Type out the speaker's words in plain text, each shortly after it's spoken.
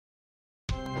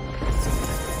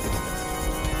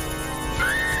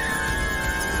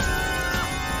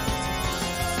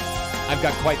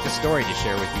I've got quite the story to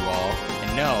share with you all.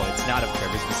 And no, it's not of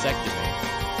Trevor's vasectomy.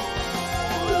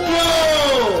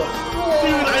 Whoa!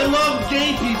 Dude, I love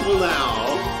gay people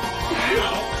now.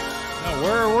 No,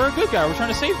 we're a good guy. We're trying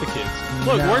to save the kids.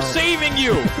 Look, we're saving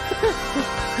you.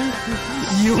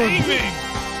 Saving.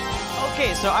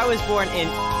 Okay, so I was born in.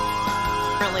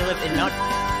 Currently live in Mount.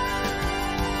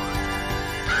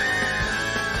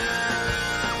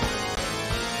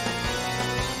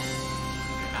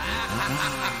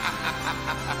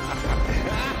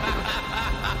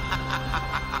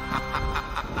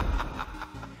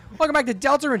 Welcome back to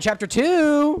Deltarune Chapter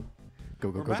 2.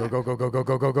 Go, go, go, go, go, go, go,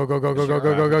 go, go, go, go, go, go, go,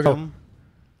 go, go, go, go.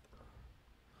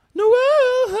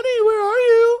 Noelle, honey, where are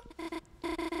you?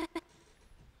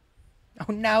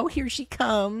 Oh no, here she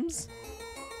comes.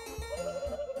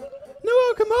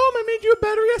 Noelle, come home. I made you a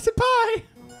battery acid pie.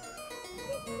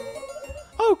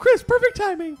 Oh, Chris, perfect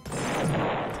timing.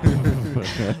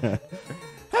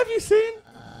 Have you seen?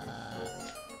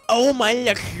 Oh, my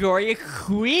luxurious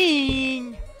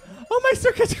queen! Oh, my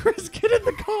circus, Chris, get in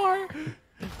the car.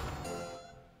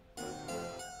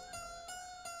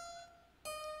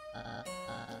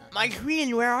 My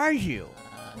queen, where are you?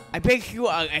 I bet you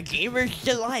a gamer's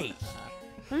delight.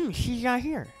 She's not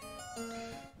here.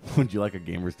 Would you like a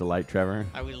gamer's delight, Trevor?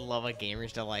 I would love a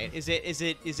gamer's delight. Is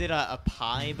it a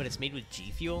pie, but it's made with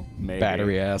G Fuel? Maybe.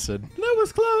 Battery acid. That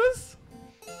was close.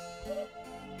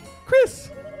 Chris,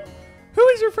 who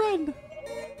is your friend?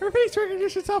 Her face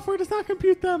recognition software does not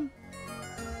compute them.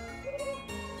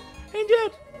 And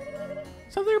yet,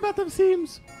 something about them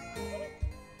seems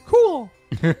cool.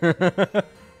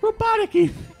 Robotic-y.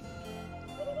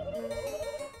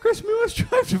 Chris, we must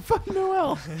drive to fuck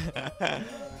Noelle.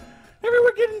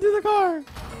 Everyone get into the car.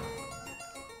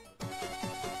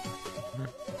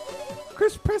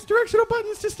 Chris, press directional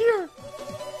buttons to steer.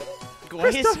 Why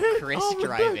is Chris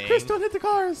driving? Chris, don't hit the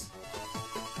cars.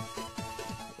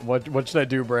 What should I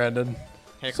do, Brandon?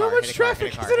 So much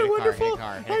traffic, isn't it wonderful?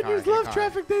 Hackers love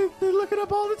traffic. They look it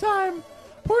up all the time.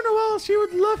 Poor Noelle, she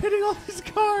would love hitting all these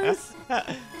cars.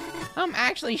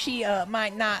 Actually, she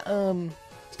might not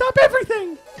Stop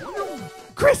everything!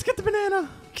 Chris, get the banana.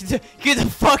 Get the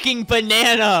fucking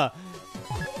banana.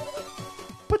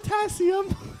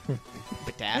 Potassium.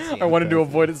 Potassium. I wanted to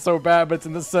avoid it so bad, but it's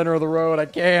in the center of the road. I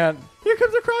can't. Here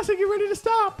comes a crossing. Get ready to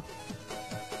stop.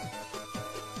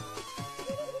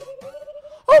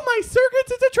 Oh my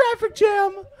circuits! It's a traffic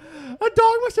jam. A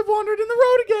dog must have wandered in the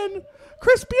road again.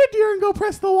 Chris, be a deer and go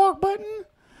press the walk button.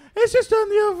 It's just on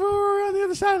the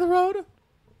other side of the road.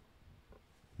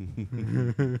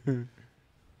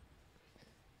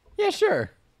 Yeah,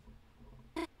 sure.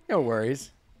 No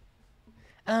worries.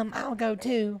 I'll go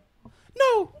too.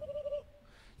 No,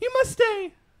 you must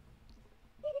stay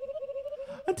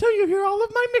until you hear all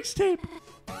of my mixtape.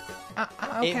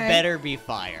 Okay. It better be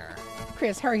fire.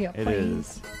 Chris, hurry up, It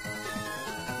please. is.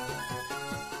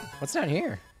 What's down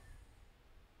here?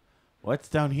 What's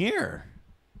down here?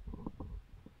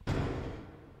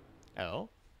 Oh.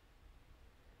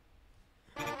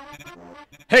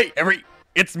 Hey,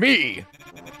 it's me.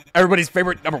 Everybody's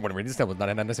favorite number one radio station was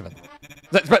 99.97.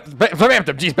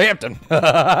 Spamton, geez, Spamton.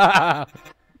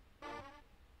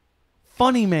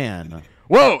 Funny man.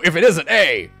 Whoa, if it isn't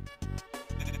a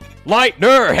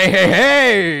Lightner,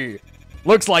 hey.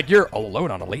 Looks like you're all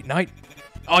alone on a late night.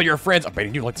 All your friends are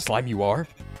baiting you like the slime you are.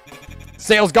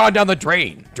 Sales gone down the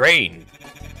drain.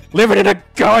 Living in a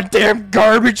goddamn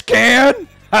garbage can?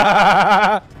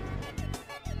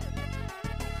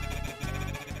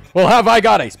 Well, have I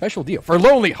got a special deal for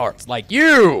lonely hearts like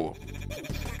you?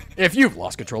 If you've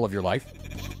lost control of your life,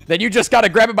 then you just gotta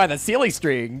grab it by the silly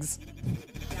strings.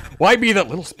 Why be that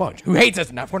little sponge who hates us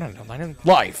enough in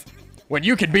life when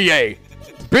you can be a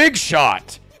big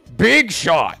shot? Big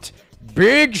shot.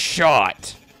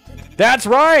 That's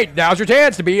right. Now's your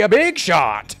chance to be a big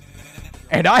shot.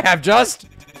 And I have just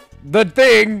the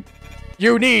thing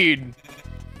you need.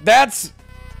 That's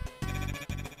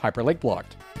hyperlink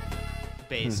blocked.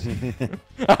 Based. You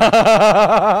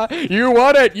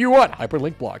want it. You want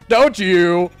hyperlink blocked, don't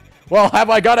you? Well, have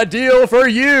I got a deal for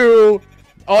you?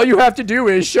 All you have to do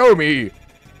is show me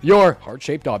your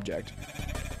heart-shaped object.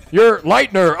 You're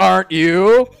Lightner, aren't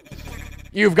you?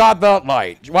 You've got the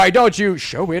light. Why don't you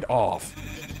show it off?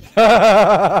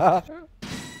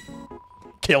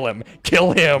 Kill him.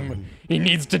 He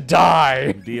needs to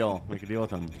die. Deal. Make a deal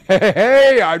with him.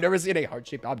 Hey, I've never seen a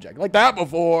heart-shaped object like that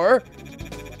before.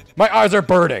 My eyes are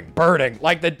burning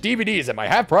like the DVDs at my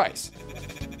half price.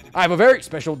 I have a very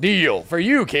special deal for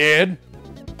you, kid.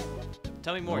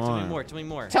 Tell me more.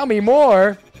 Tell me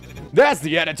more. That's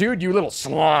the attitude, you little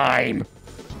slime.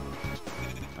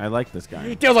 I like this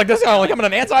guy. Feels like this. Like I'm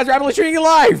an ant-sized rapidly shrinking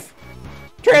life.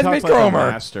 He Transmit talks like a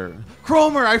Cromer. master.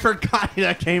 Cromer, I forgot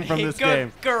that came from this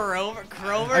game. Cromer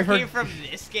came from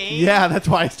this game? Yeah, that's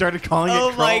why I started calling it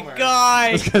Oh Cromer. my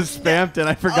god. It's because Spamton.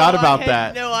 I forgot about I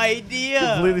that. had no idea.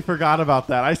 Completely forgot about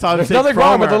that. I saw There's this. nothing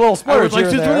wrong with the little I was splurge like, here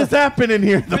and since when there. has that been in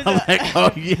here? I'm like,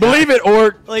 oh yeah. Believe it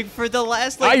or Like for the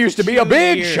last I used to be a 2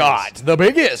 big years. shot, the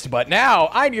biggest, but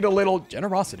now I need a little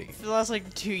generosity. For the last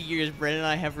 2 years, Brendan and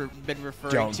I have been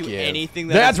referring Don't to give. anything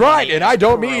that That's is right, money and I as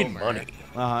don't mean Cromer. money.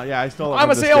 Yeah, I stole it. I'm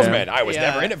from a this salesman. game. I was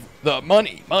never in it. The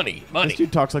money. This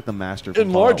dude talks like the master. From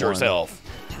Enlarge Fallout 1. yourself.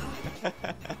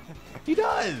 He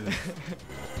does.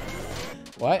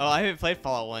 What? Oh, I haven't played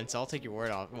Fallout 1, so I'll take your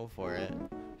word off. Go for it.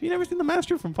 You never seen the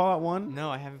master from Fallout 1? No,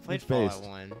 I haven't played It's Fallout based.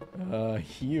 1.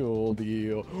 Heal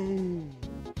deal.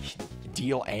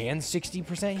 Deal and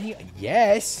 60% heal?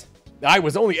 Yes. I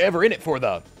was only ever in it for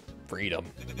the freedom.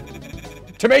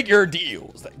 To make your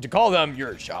deals. To call them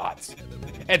your shots.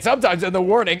 And sometimes in the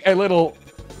warning, a little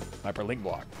hyperlink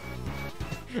block.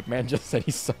 Man just said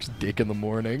he sucks dick in the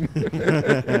morning.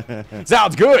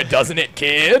 Sounds good, doesn't it,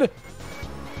 kid?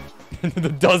 The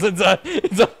doesn't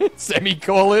it's a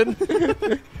semicolon.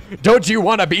 Don't you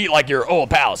want to be like your old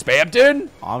pal Spamton?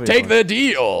 Obviously. Take the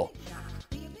deal.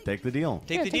 Take the deal.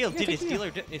 Take the deal, dude.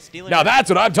 It's dealer. Now that's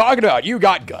what I'm talking about. You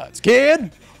got guts,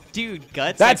 kid. Dude,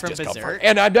 guts That's like from discomfort. Berserk.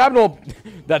 And abdominal.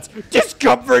 That's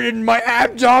discomfort in my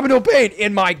abdominal pain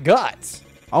in my guts.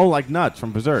 Oh, like nuts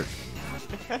from Berserk.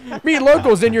 Meet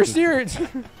locals in your series. Get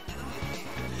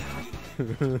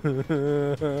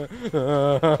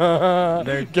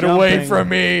away jumping. from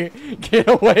me. Get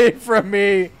away from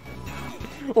me.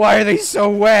 Why are they so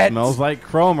wet? Smells like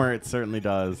Cromer. It certainly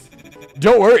does.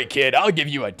 Don't worry, kid. I'll give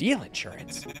you a deal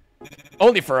insurance.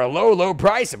 Only for a low, low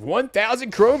price of 1,000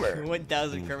 Cromer.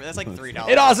 1,000 Cromer. That's like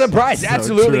 $3. An awesome price. So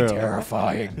Absolutely true.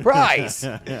 terrifying. Price.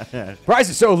 Price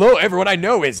is so low, everyone I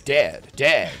know is dead.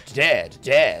 Dead. Dead.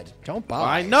 Dead. Don't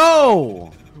buy. I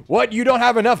know. What? You don't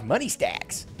have enough money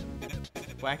stacks.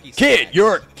 Wacky Kid, snacks.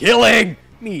 you're killing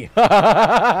me.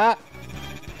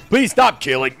 Please stop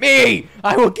killing me.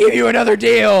 I will give you another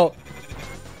deal.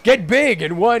 Get big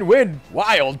and win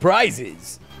wild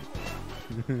prizes.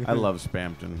 I love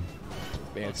Spamton.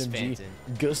 Spamton.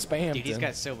 Go Spamton. Dude, he's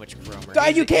got so much Cromer. Ah,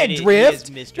 you can't He is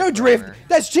drift. Mr. No drift. Cromer.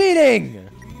 That's cheating.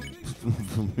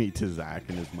 From me to Zach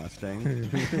and his Mustang.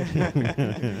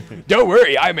 Don't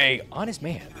worry, I'm a honest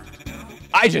man.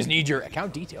 I just need your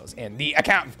account details and the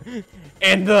account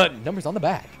and the numbers on the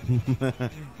back.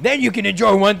 Then you can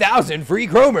enjoy 1,000 free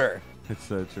Cromer. It's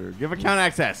so true. Give account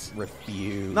access.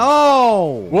 Refuse.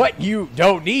 No. What? You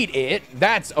don't need it.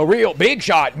 That's a real big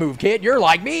shot move, kid. You're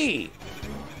like me.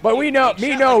 But we know, Shot me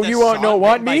like know the you won't song know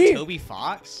want written by me.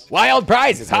 TobyFox. Wild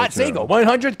prizes, hot true. single,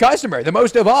 100th customer, the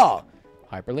most of all.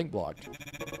 Hyperlink blocked.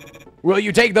 Will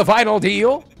you take the final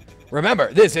deal?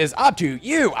 Remember, this is up to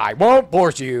you. I won't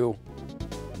force you.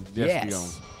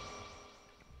 Yes.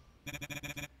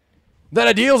 Then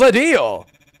a deal's a deal.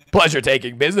 Pleasure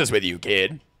taking business with you,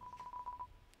 kid.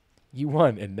 You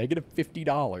won a negative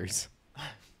 $50.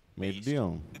 Made the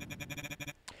deal.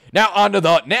 Now on to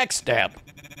the next step.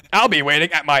 I'll be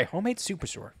waiting at my homemade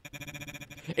superstore.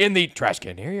 In the trash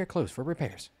can area closed for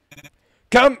repairs.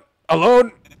 Come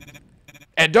alone.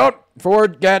 And don't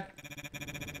forget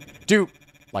to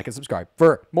like and subscribe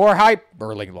for more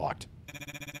Hyperlink Locked.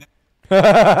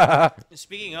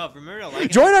 Speaking of, remember to like and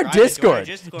Join our subscribe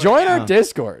to Discord. Join our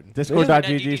Discord.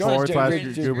 Discord.gg Join-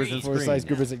 /Goobers and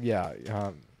Screen. Yeah.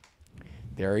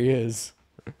 There he is.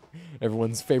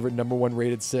 Everyone's favorite #1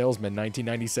 rated salesman,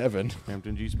 1997.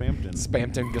 Spamton G. Spamton.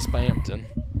 Spamton Gaspamton.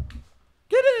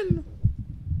 Get in.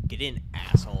 Get in,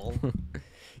 asshole.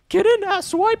 Get in,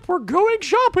 asswipe. We're going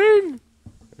shopping.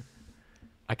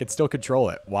 I can still control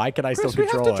it. Why can I Chris, still we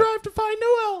have control to it? drive to find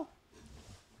Noelle.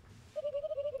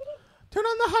 Turn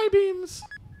on the high beams.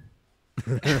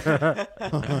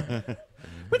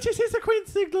 When she sees the queen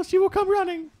signal, she will come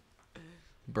running.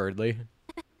 Birdly.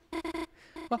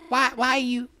 Why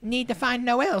you need to find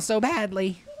Noelle so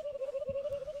badly?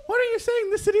 What are you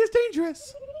saying? This city is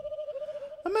dangerous.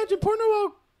 Imagine poor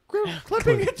Noelle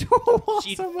clipping into a wall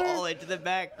She'd somewhere. fall into the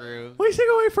back room. We should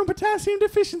go away from potassium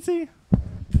deficiency.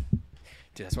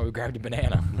 Dude, that's why we grabbed a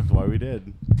banana. That's why we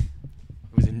did.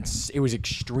 It was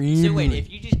extreme. So wait, if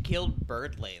you just killed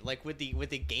Birdley, like would the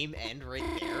game end right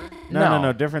there?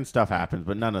 No. Different stuff happens,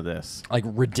 but none of this. Like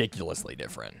ridiculously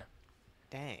different.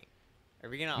 Dang. Are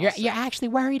we gonna? You're, Also... you're actually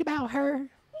worried about her?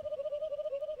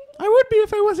 I would be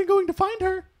if I wasn't going to find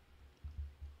her.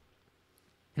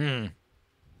 Just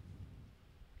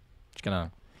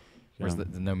gonna. There's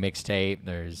no mixtape.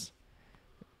 There's.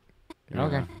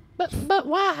 Okay. But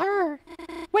why her?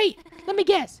 Wait, let me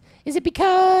guess. Is it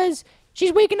because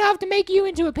she's weak enough to make you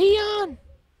into a peon?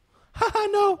 Haha,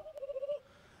 no.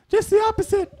 Just the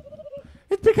opposite.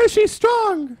 It's because she's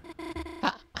strong.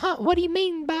 What do you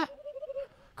mean by...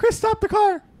 Chris, stop the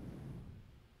car.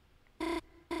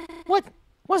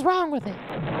 What's wrong with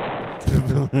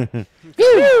it?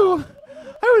 Phew!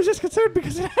 I was just concerned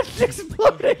because it hadn't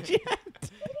exploded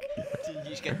yet.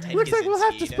 Looks like we'll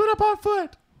have to split up on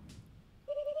foot.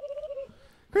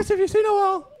 Chris, if you see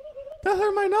Noelle, tell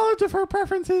her my knowledge of her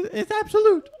preferences is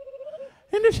absolute.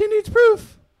 And if she needs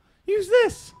proof, use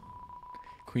this.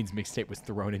 Queen's mixtape was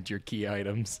thrown into your key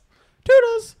items.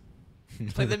 Toodles.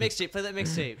 Play that mixtape. Play that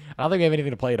mixtape. I don't think we have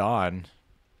anything to play it on.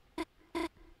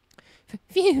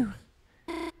 Phew.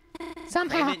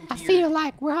 Somehow, I feel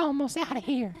like we're almost out of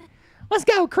here. Let's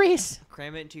go, Chris.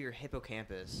 Cram it into your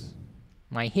hippocampus.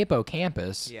 My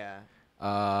hippocampus? Yeah.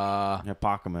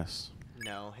 Hippocampus.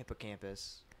 No,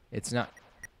 hippocampus. It's not...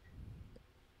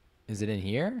 Is it in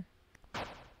here? Could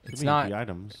It's be not... the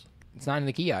items. It's not in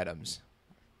the key items.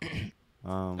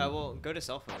 Well, go to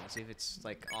cell phone and see if it's,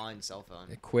 like, on cell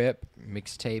phone. Equip.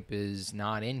 Mixtape is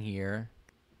not in here.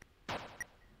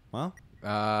 Well,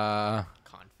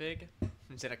 Config?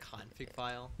 Is it a config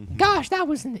file? Gosh, that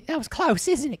was close,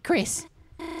 isn't it, Chris?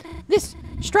 This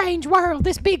strange world,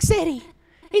 this big city.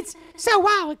 It's so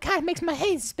wild, it kind of makes my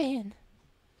head spin.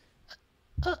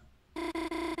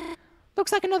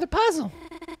 Looks like another puzzle.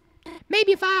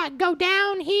 Maybe if I go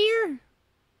down here?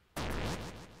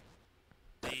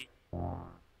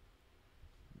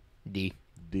 D.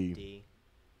 D. D.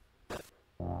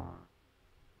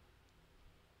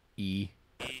 E.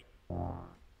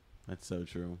 That's so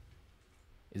true.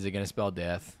 Is it going to spell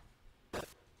death?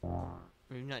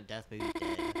 Maybe not death, maybe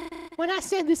dead. When I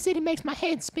said the city makes my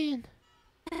head spin,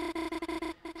 I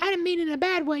didn't mean it in a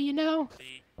bad way, you know.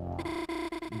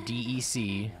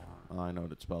 DEC. Oh, I know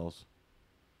what it spells.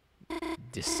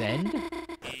 Descend?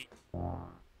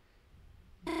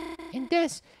 And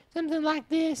does something like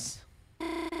this. Is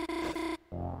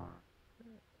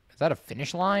that a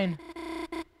finish line?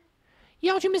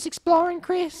 Y'all you miss exploring,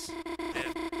 Chris?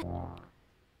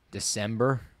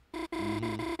 December?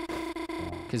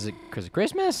 Cause of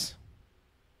Christmas?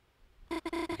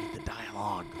 The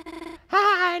dialogue.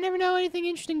 I never know anything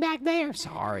interesting back there.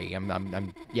 Sorry,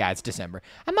 yeah, it's December.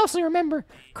 I mostly remember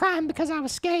crying because I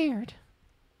was scared.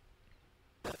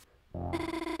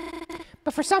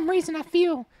 But for some reason I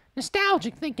feel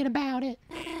nostalgic thinking about it.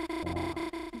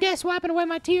 Guess wiping away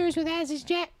my tears with Azzy's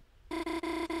Jack.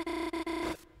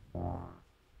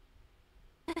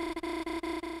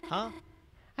 Huh?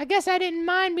 I guess I didn't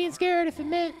mind being scared if it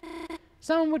meant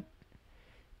someone would...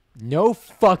 No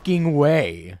fucking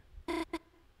way.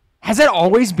 Has that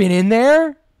always been in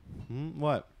there?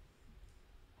 What?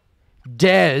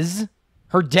 Dez,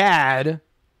 her dad.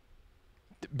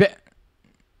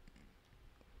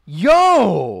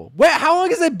 Yo! How long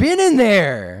has it been in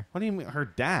there? What do you mean, her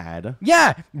dad?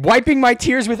 Yeah, wiping my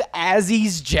tears with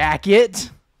Azzy's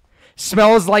jacket.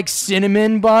 Smells like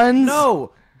cinnamon buns.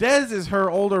 No! Dez is her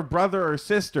older brother or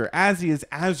sister. Azzy is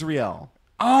Azriel.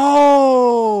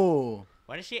 Oh!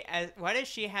 Why does she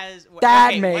has That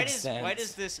okay, makes sense. Why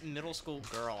does this middle school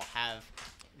girl have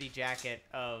the jacket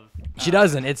of She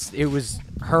doesn't. It was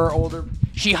her older...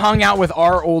 She hung out with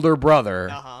our older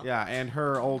brother. Uh-huh. Yeah, and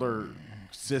her older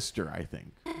sister, I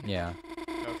think. Yeah.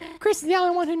 Okay. Chris is the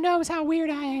only one who knows how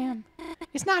weird I am.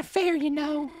 It's not fair, you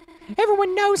know.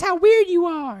 Everyone knows how weird you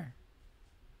are.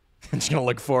 She's gonna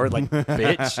look forward like,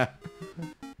 bitch.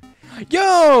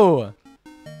 Yo!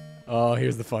 Oh,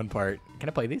 here's the fun part. Can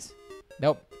I play these?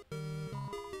 Nope.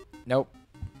 Nope.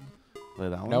 Play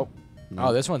that one? Nope. No.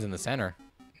 Oh, this one's in the center.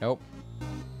 Nope.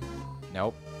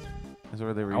 Nope. That's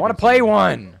where they were I want to play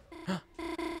one.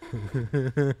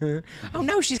 Oh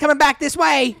no, she's coming back this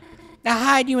way. Now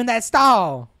hide you in that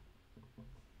stall.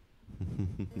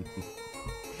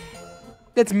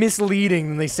 That's misleading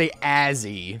when they say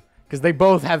Azzy. Because they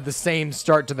both have the same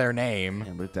start to their name.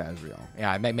 Yeah, but it's Azriel.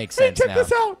 Yeah, it makes Hey, sense check now.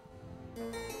 this out.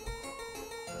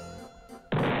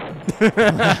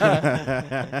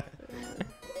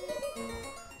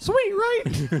 Sweet, right?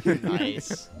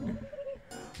 Nice.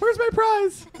 Where's my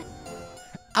prize?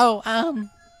 Oh,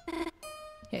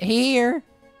 here.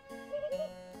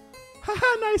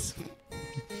 Haha, nice.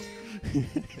 Wait,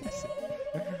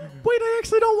 I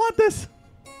actually don't want this.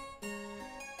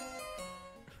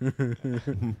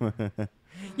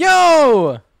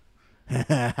 Yo!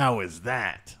 How is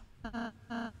that?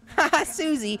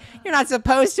 Susie, you're not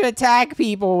supposed to attack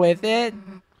people with it.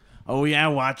 Oh, yeah,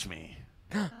 watch me.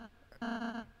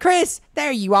 Chris,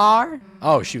 there you are.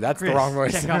 Oh, shoot, that's the wrong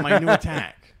voice. Check out my new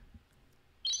attack.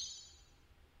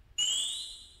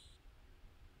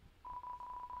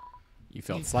 You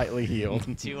felt slightly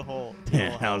healed. Two whole.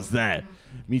 How's that?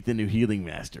 Meet the new healing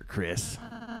master, Chris.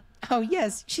 Oh,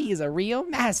 yes, she is a real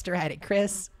master at it,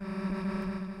 Chris.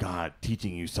 God,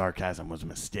 teaching you sarcasm was a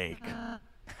mistake.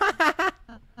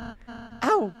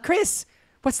 Oh, Chris,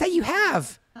 what's that you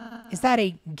have? Is that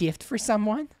a gift for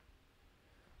someone?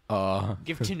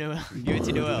 Give it to Noel. Give it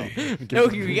to Noel. No,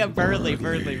 you got Burley.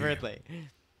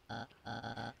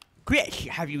 Chris,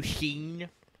 have you seen?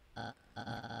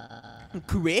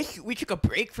 Chris, we took a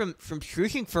break from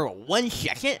cruising for 1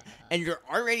 second, and you're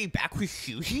already back with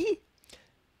Susie?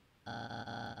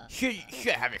 Should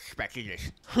have expected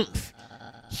this. Humph.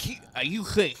 You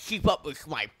couldn't keep up with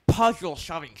my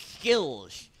puzzle-solving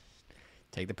skills.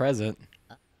 Take the present.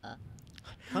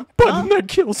 Button that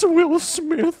kills Will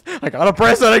Smith. I got a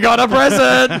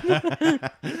present.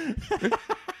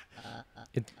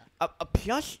 A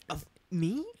plush of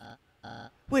me?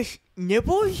 With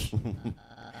nibbles?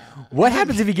 What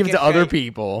happens if you give it to other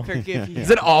people? Forgive you. Is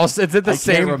it also? Is it the I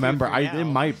same? can't remember. for now. It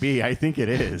might be. I think it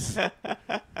is.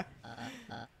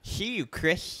 See you,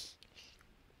 Chris.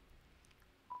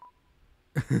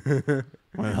 Why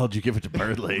the hell did you give it to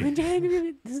Birdley?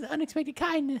 This is unexpected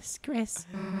kindness, Chris.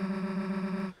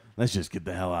 Let's just get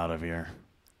the hell out of here.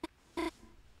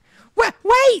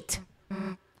 Wait!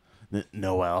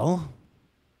 Noel?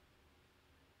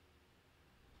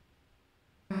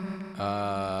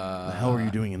 The hell are you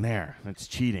doing in there? That's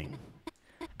cheating.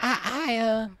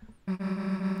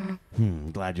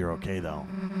 Glad you're okay, though.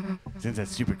 Since that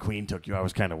stupid queen took you, I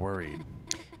was kind of worried.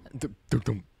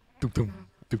 Boom.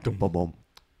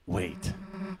 Wait.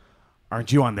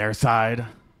 Aren't you on their side?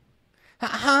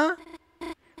 Huh?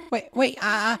 Wait,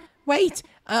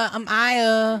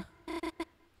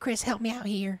 Chris, help me out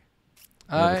here.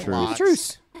 The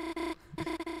truce.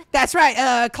 That's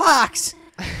right, clocks.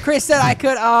 Chris said I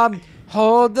could,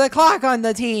 hold the clock on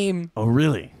the team. Oh,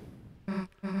 really?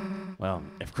 Well,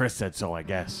 if Chris said so, I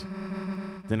guess.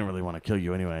 Didn't really want to kill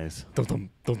you anyways.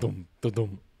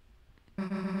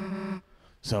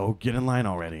 So, get in line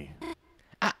already.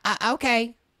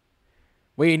 Okay.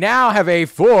 We now have a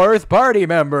 4th party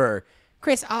member.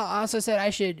 Chris also said I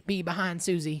should be behind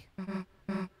Susie.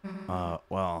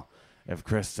 Well, if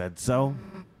Chris said so,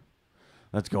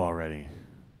 let's go already.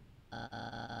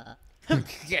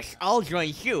 Yes, I'll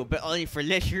join you, but only for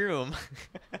this room.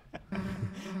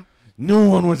 No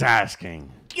one was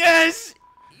asking. Yes!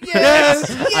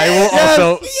 I will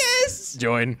also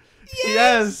join.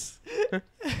 Yes.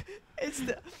 It's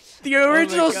The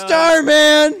original God.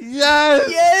 Starman.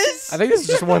 Yes! I think this is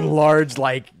just one large,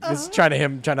 this is trying to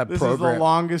This program. is the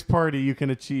longest party you can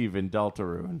achieve in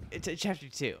Deltarune. It's chapter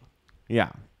 2.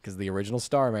 Yeah. Because the original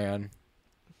Starman.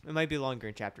 It might be longer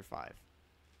in chapter 5.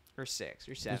 Or 6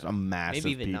 or 7. There's a massive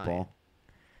Maybe even people. 9.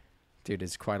 Dude,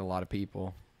 it's quite a lot of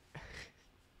people.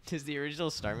 Does the original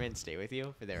Starman stay with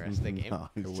you for the rest of the game? No,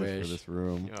 it's just wish. for this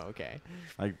room. Oh, okay.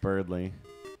 Like Birdley.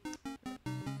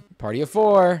 Party of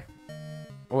 4.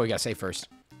 Oh, we gotta say first.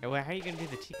 Well, how are you going to do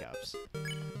the teacups?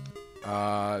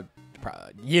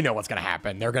 You know what's gonna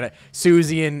happen. They're gonna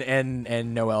Susie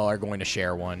and Noelle are going to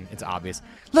share one. It's obvious.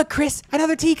 Look, Chris,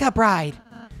 another teacup ride.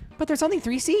 But there's only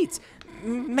 3 seats.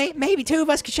 Maybe 2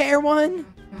 of us could share one.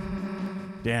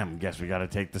 Damn, guess we gotta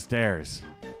take the stairs.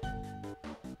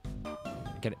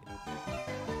 Get it.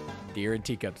 Deer and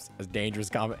teacups, a dangerous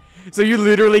combat. So you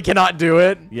literally cannot do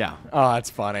it? Yeah. Oh,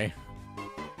 that's funny.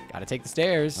 Gotta take the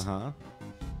stairs. Uh-huh.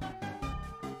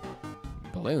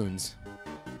 Balloons.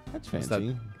 That's What's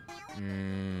fancy.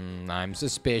 I'm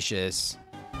suspicious,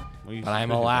 What are you but I'm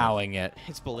suspicious of? allowing it.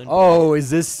 It's balloon. Oh,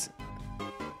 is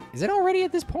it already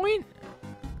at this point?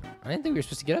 I didn't think we were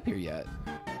supposed to get up here yet.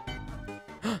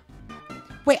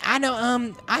 Wait, I know,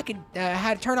 I could,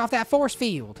 how to turn off that force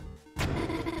field.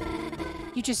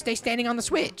 You just stay standing on the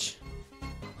switch.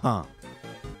 Huh.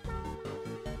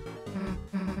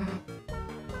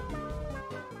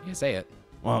 You say it.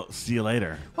 Well, see you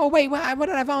later. Oh, wait, what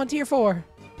did I volunteer for?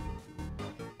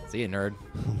 See you, nerd.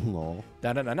 Lol.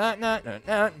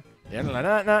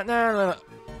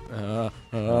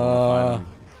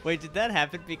 Wait, did that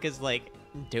happen because, like,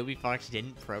 TobyFox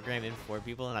didn't program in 4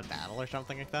 people in a battle or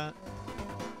something like that?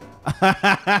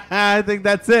 I think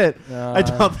that's it. I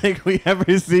don't think we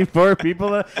ever see 4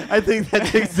 people. I think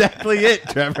that's exactly it,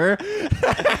 Trevor.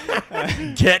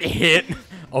 Get hit.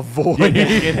 Avoid.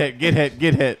 Get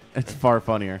hit. It's far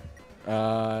funnier.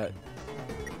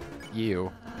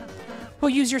 You. We'll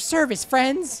use your service,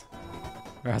 friends.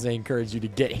 Or as I encourage you to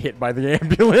get hit by the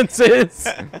ambulances.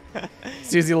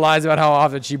 Susie lies about how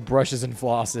often she brushes and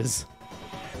flosses.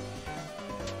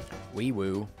 Wee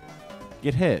woo.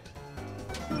 Get hit.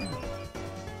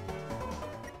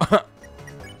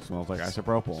 Smells like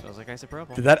isopropyl. Smells like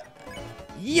isopropyl. Did that?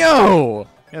 Yo! Yeah,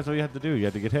 that's what you have to do. You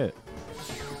have to get hit.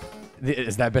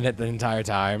 Has that been it the entire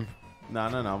time? No,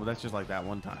 but that's just like that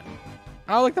one time.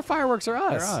 Oh, look, the fireworks are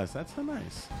us. They're us. That's so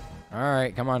nice. All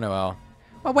right, come on, Noel.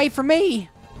 Well, wait for me.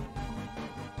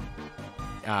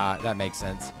 That makes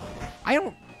sense. I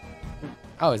don't...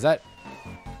 Oh, is that...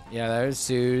 Yeah, there's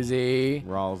Susie.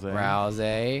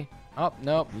 Rousey. Oh,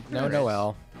 nope. No,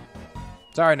 Noel.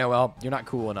 Sorry, Noel. You're not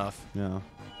cool enough. Yeah.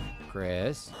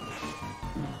 Chris.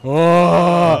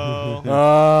 Oh!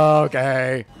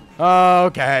 Okay.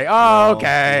 Okay.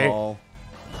 Okay. Lol.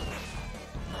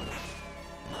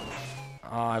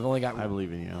 I've only got... I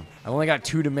believe in you. I've only got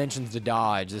 2 dimensions to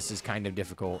dodge. This is kind of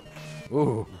difficult.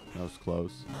 Ooh. That was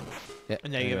close. Yeah.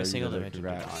 And now you have a single did it.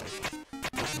 dimension.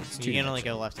 Congrats. You can only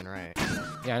go left and right.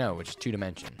 Yeah, I know, which is 2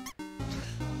 dimension.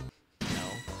 No.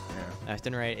 Left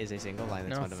and right is a single line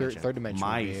that's No, one dimension. third dimension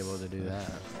would be Mice. able to do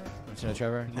that. Don't you know,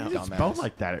 Trevor? No. You It's dumbass. spelled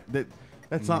like that.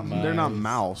 That's not. They're not Mice.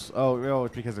 mouse. Oh,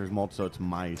 it's because there's multiple, so it's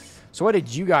mice. So what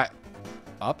did you got?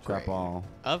 Upgrade. Trap ball.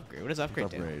 Upgrade. What does upgrade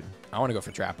do? Upgrade. I want to go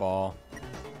for trap ball. I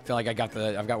feel like I've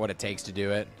got what it takes to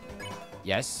do it.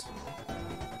 Yes.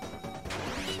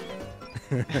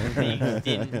 You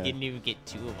didn't even get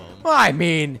 2 of them. Well, I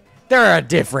mean, there are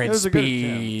different Those are good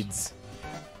speeds.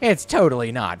 It's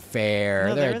totally not fair.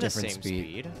 No, they're they're at the different same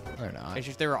speed. speed. They're not. It's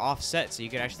just they were offset, so you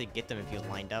could actually get them if you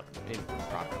lined up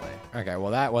properly. Okay,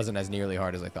 well that wasn't as nearly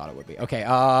hard as I thought it would be. Okay,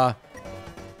 I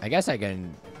guess I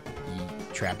can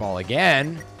trap ball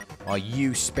again while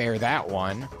you spare that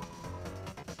one.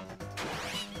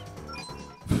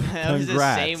 That was the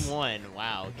Congrats. same one.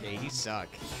 Wow, okay, you suck.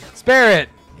 Spare it.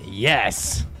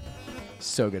 Yes.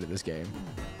 So good at this game.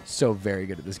 So very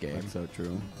good at this game. That's so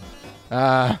true.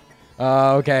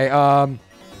 Okay.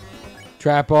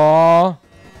 Trap ball.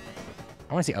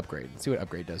 I want to see upgrade. Let's see what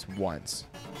upgrade does once.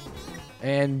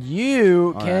 And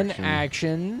you can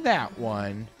action that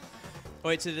one.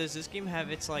 Wait, so does this game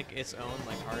have its own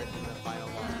like art in the final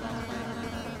boss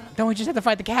fight? Don't we just have to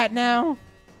fight the cat now?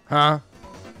 Huh?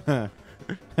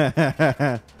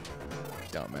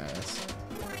 Dumbass.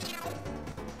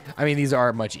 I mean, these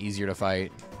are much easier to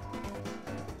fight.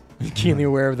 Keenly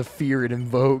aware of the fear it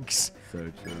invokes.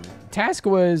 So true. Task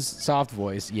was soft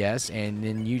voice, yes, and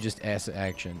then you just S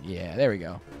action. Yeah, there we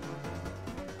go.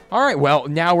 All right, well,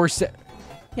 now we're set.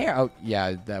 Yeah, oh,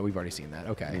 yeah, that we've already seen that.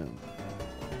 Okay. Yeah.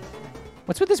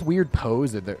 What's with this weird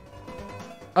pose that they're...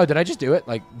 Oh, did I just do it?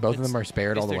 Like, both of them are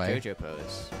spared all the way? It's their JoJo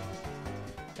pose.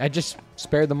 I just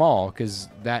spared them all, because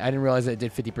I didn't realize that it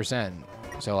did 50%.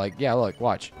 So, like, yeah, look,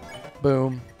 watch.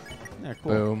 Boom. Yeah,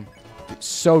 cool. Boom. Dude,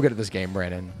 so good at this game,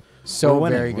 Brandon. So We're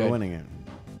winning. very good. We're winning it.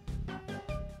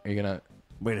 Are you gonna...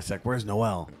 Wait a sec. Where's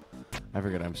Noel? I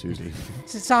forget I'm Susie.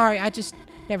 Sorry, I just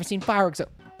never seen fireworks.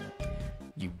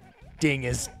 You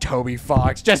dingus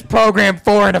TobyFox. Just program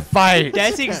 4 to fight.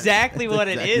 That's exactly what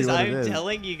it exactly is. what it I'm is.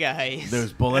 telling you guys.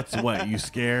 Those bullets. What? You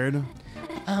scared?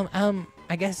 I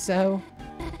guess so.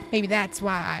 Maybe that's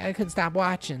why I couldn't stop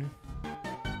watching.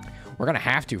 We're gonna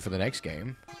have to for the next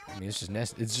game. I mean, it's just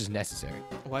necessary.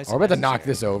 Why is We're it about to knock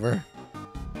necessary? this over.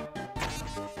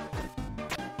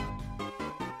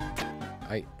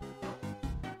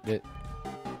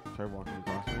 Try walking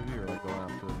across maybe, or like going out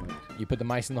to the like. You put the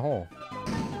mice in the hole.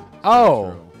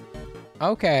 Oh.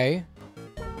 Okay.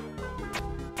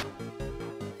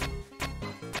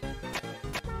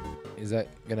 Is that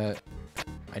gonna...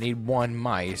 I need 1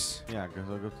 mice. Yeah, because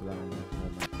I'll go to that one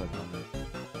and like click on it.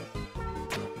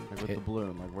 Like with Hit. the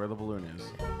balloon, like where the balloon is.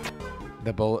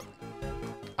 The bullet...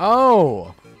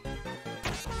 Oh!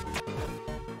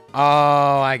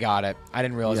 Oh, I got it. I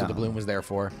didn't realize what the Yeah. balloon was there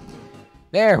for.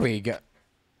 There we go.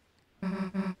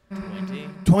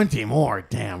 20 more.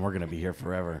 Damn, we're gonna be here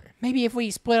forever. Maybe if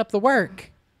we split up the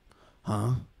work.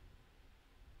 Huh?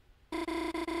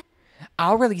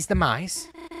 I'll release the mice.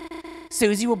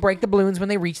 Susie will break the balloons when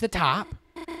they reach the top.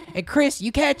 And Chris,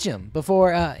 you catch them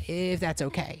before, if that's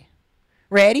okay.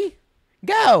 Ready?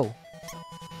 Go!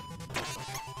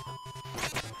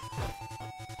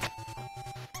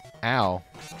 Ow.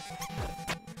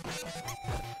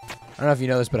 I don't know if you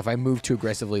know this, but if I move too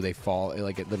aggressively, they fall. It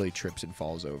literally trips and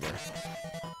falls over.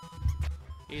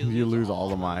 You lose all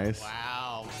the mice.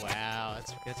 Wow,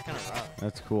 that's kind of rough.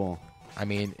 That's cool. I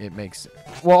mean, it makes...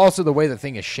 Well, also, the way the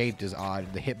thing is shaped is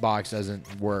odd. The hitbox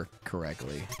doesn't work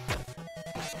correctly.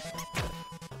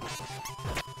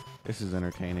 This is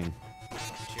entertaining.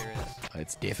 Sure is.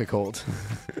 It's difficult.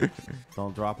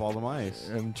 Don't drop all the mice.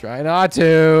 I'm trying not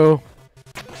to.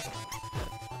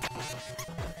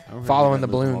 I don't think Following we the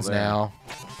got this balloons all there. now.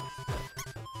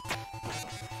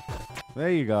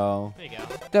 There you go. There you go.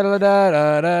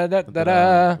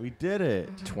 Da-da-da-da-da-da-da. We did it.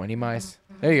 20 mice.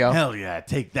 There you go. Hell yeah.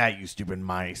 Take that, you stupid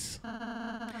mice.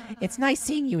 It's nice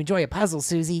seeing you enjoy a puzzle,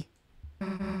 Susie.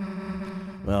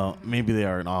 Well, maybe they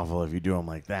aren't awful if you do them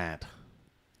like that.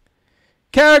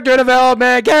 Character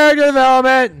development. Character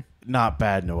development. Not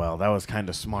bad, Noel. That was kind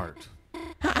of smart.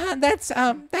 That's,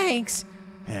 thanks.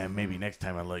 Yeah, maybe next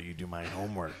time I'll let you do my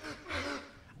homework.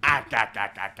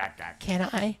 Can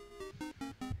I?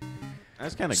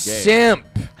 That's kind of gay. Simp.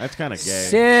 That's kind of gay.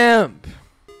 Simp.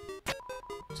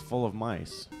 It's full of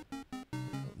mice.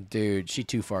 Dude, she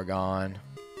too far gone.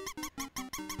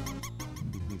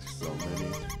 So many.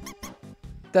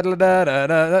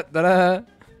 Da-da-da-da-da-da-da.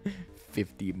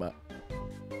 50 mice.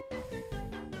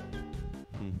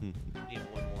 Need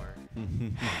one more.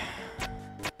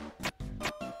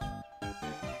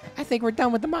 I think we're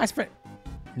done with the mice friend.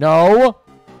 No.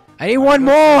 I need one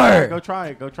Go more. try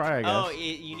it. Go try it, I Oh, guess.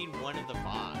 you need one of the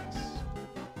box.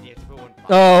 You have to put one box.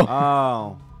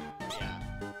 Oh.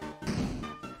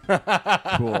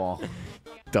 Yeah. Cool.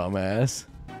 Dumbass.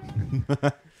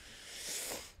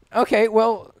 Okay,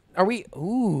 well, are we...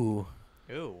 Ooh.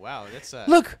 Ooh, wow, that's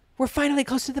Look, we're finally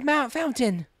close to the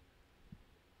fountain.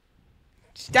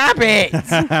 Stop it!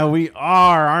 We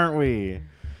are, aren't we?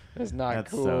 That's not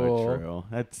That's cool. so true.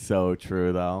 That's so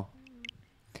true, though.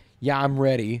 Yeah, I'm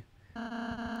ready.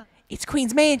 It's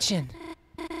Queen's Mansion.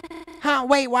 Huh,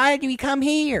 wait, why did we come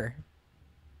here?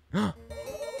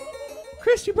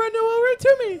 Chris, you brought Noel right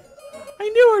to me. I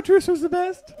knew our truce was the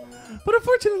best. But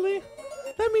unfortunately,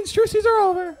 that means truces are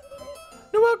over.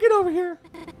 Noel, get over here.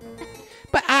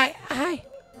 But I...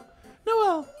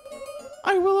 Noel,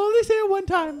 I will only say it one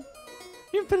time.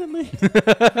 Infinitely. Get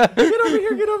over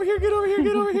here, get over here, get over here,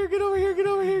 get over here, get over here, get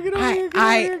over here, get over here, get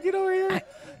over here, get over here.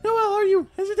 Noel, are you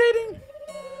hesitating?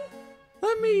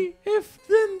 Let me if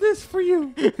then this for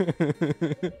you.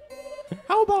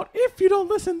 How about if you don't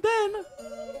listen then?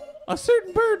 A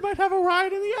certain bird might have a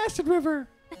ride in the acid river.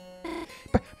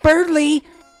 Birdley!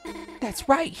 That's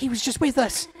right, he was just with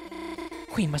us.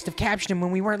 Queen must have captured him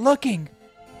when we weren't looking.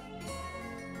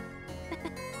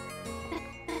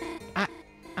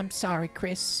 I'm sorry,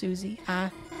 Chris, Susie. I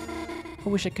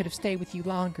wish I could have stayed with you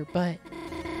longer, but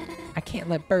I can't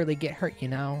let Birdley get hurt, you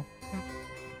know.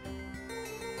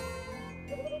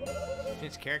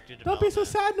 It's character Don't be so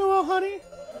sad, Noel, honey.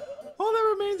 All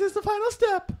that remains is the final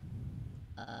step.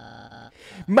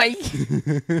 My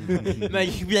My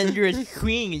splendorous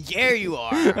queen, there you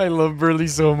are. I love Burley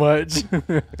so much.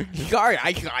 Sorry,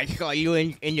 I saw you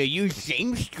in the used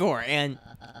games store, and...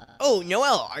 Oh,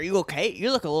 Noel, are you okay?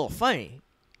 You look a little funny.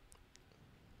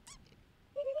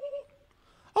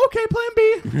 Okay, plan B.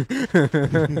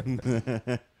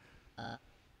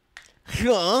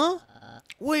 Huh?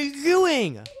 What are you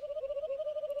doing?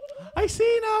 I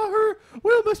see now her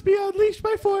will must be unleashed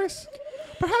by force.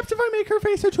 Perhaps if I make her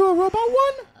face into a robot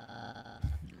one?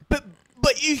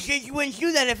 But you said you wouldn't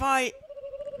do that if I...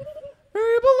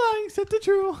 Variable lying set to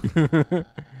true.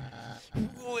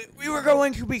 We were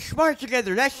going to be smart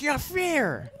together. That's not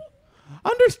fair.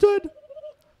 Understood.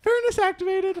 Fairness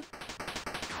activated.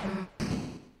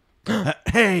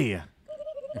 Hey!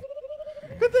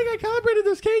 Good thing I calibrated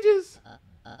those cages.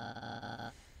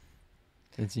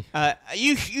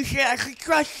 You said I could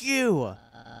trust you.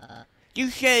 You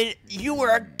said you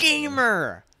were a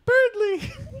gamer.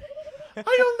 Birdley,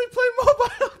 I only play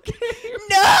mobile games.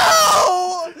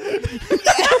 No!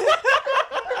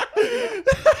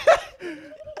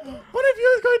 One of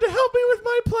you is going to help me with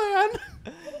my plan.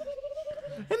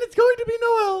 And it's going to be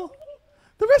Noel.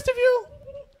 The rest of you,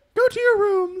 go to your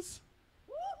rooms.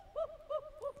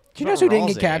 Do you know who didn't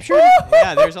get captured?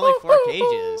 Yeah, there's only 4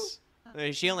 cages.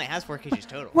 She only has 4 cages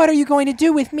total. What are you going to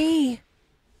do with me?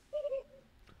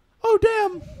 Oh,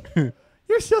 damn.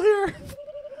 You're still here.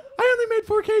 I only made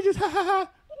 4 cages. Ha ha ha.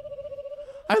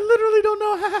 I literally don't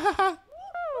know. Ha ha ha.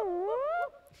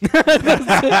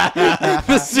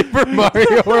 The Super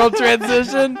Mario World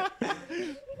transition. How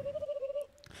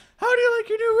do you like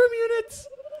your new room units?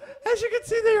 As you can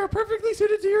see, they are perfectly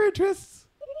suited to your interests,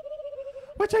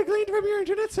 which I gleaned from your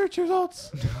internet search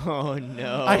results. Oh,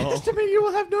 no. I estimate you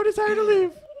will have no desire to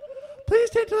leave. Please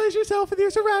tantalize yourself with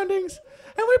your surroundings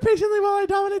and wait patiently while I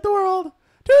dominate the world.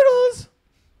 Toodles!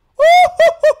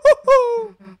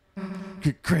 Woo-hoo-hoo-hoo-hoo!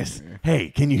 Chris, hey,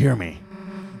 can you hear me?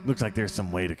 Looks like there's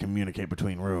some way to communicate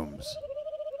between rooms.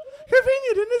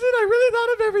 Convenient, isn't it? I really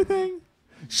thought of everything.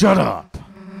 Shut up!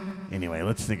 Anyway,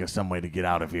 let's think of some way to get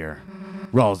out of here.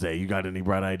 Ralze, you got any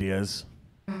bright ideas?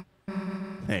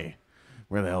 Hey,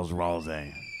 where the hell's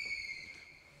Ralze?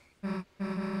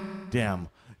 Damn,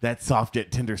 that soft yet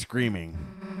tender screaming.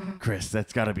 Chris,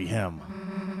 that's gotta be him.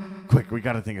 Quick, we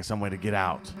gotta think of some way to get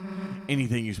out.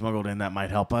 Anything you smuggled in that might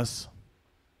help us?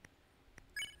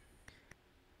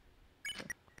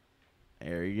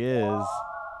 There he is.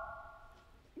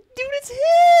 Dude, it's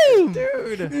him!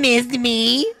 Dude. Missed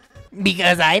me?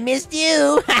 Because I missed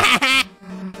you.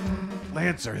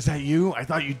 Lancer, is that you? I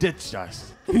thought you ditched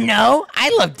us. No,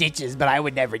 I love ditches, but I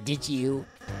would never ditch you.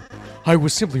 I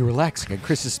was simply relaxing in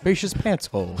Chris's spacious pants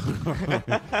hole.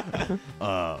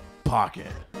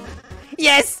 Pocket.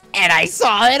 Yes, and I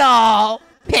saw it all.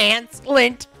 Pants,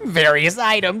 lint, various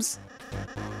items.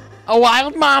 A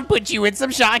wild mom put you in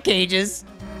some shot cages.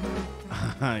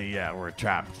 Yeah, we're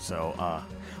trapped, so,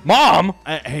 Mom?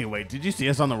 Hey, wait, did you see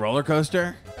us on the roller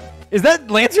coaster? Is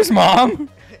that Lancer's mom?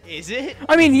 Is it?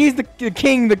 I mean, he's the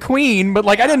king, the queen, but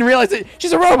like, I didn't realize that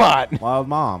she's a robot. Wild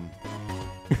Mom.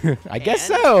 I guess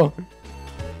so.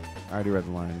 I already read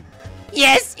the line.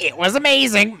 Yes, it was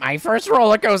amazing. My first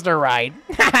roller coaster ride.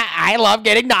 I love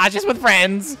getting nauseous with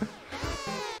friends.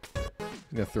 I'm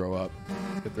gonna throw up.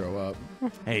 I'm gonna throw up.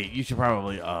 Hey, you should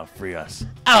probably, free us.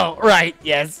 Oh, right,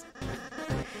 yes.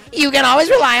 You can always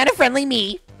rely on a friendly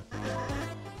me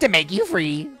to make you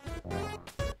free.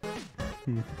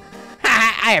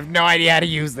 I have no idea how to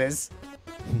use this.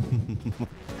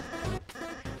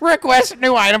 Request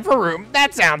new item for room.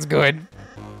 That sounds good.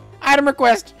 Item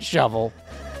request, shovel.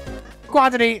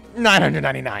 Quantity,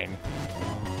 999.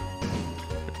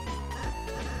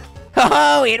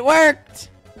 Oh, it worked.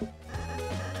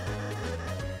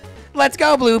 Let's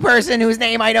go, blue person whose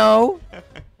name I know.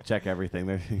 Check everything.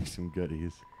 There's some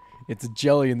goodies. It's a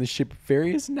jelly in the shape of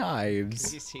various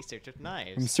knives. You see, search of From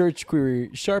knives. search query,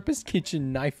 sharpest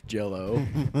kitchen knife jello.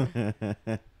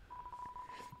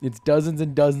 It's dozens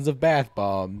and dozens of bath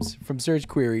bombs. From search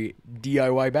query,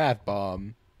 DIY bath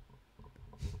bomb.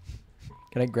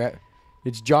 Can I grab?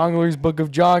 It's Jongler's Book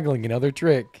of Jongling, another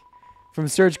trick. From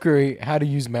search query, how to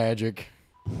use magic.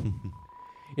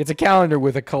 It's a calendar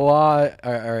with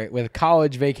a with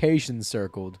college vacations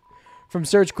circled. From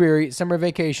search query, summer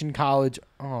vacation, college.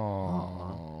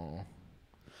 Oh.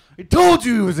 I told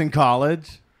you he was in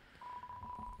college.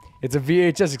 It's a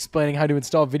VHS explaining how to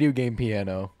install video game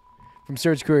piano. From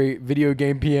search query, video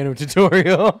game piano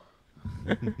tutorial.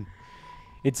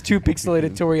 It's 2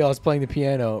 pixelated tutorials playing the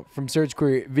piano. From search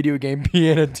query, video game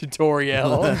piano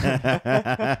tutorial.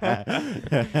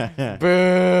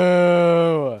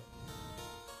 Boo!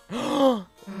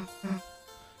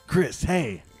 Chris,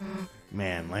 hey.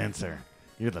 Man, Lancer,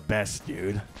 you're the best,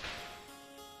 dude.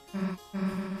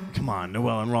 Come on,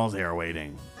 Noelle and Ralsei are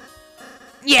waiting.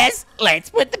 Yes, let's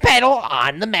put the pedal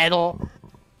on the metal.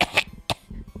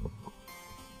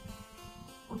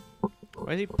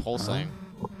 Why is he pulsing?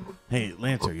 Hey,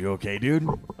 Lancer, you okay, dude?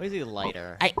 Why is he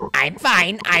lighter? I'm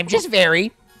fine. I'm just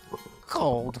very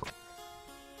cold.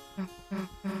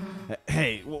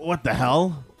 Hey, what the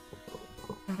hell?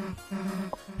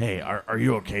 Hey, are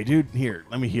you okay, dude? Here,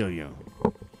 let me heal you.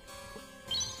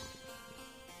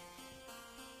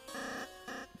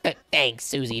 Thanks,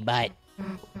 Susie, but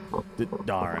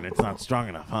Darn, it's not strong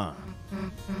enough, huh?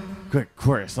 Quick,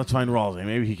 Chris, let's find Ralsei.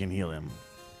 Maybe he can heal him.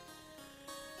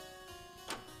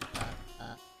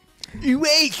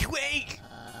 Wait!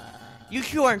 You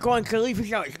two aren't going to leave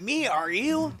us out with me, are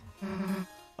you?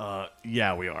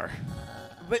 Yeah, we are.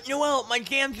 But Noelle, my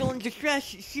damsel in distress,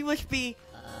 she must be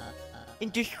in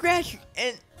distress,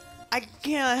 and I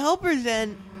can't help her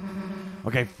then.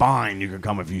 Okay, fine. You can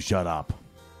come if you shut up.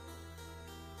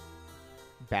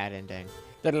 Bad ending.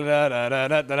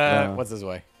 Da-da-da-da-da-da-da. What's this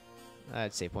way?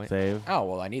 Save point. Save. Oh,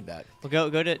 well, I need that. Well,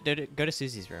 go to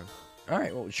Susie's room. All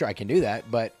right, well, sure, I can do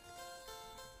that, but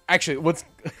actually, what's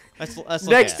Let's look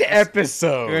next at it.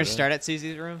 episode? We're gonna start at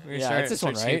Susie's room. We're gonna Yeah, start, it's this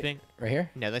one, start right? sweeping. Right here?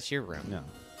 No, that's your room. No.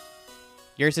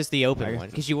 Yours is the open one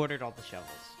because you ordered all the shovels.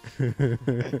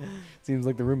 Seems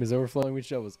like the room is overflowing with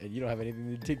shovels, and you don't have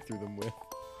anything to dig through them with.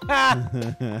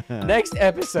 Next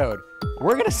episode,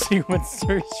 we're gonna see what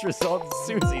search results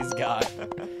Susie's got.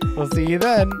 We'll see you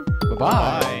then.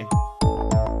 Bye-bye. Bye.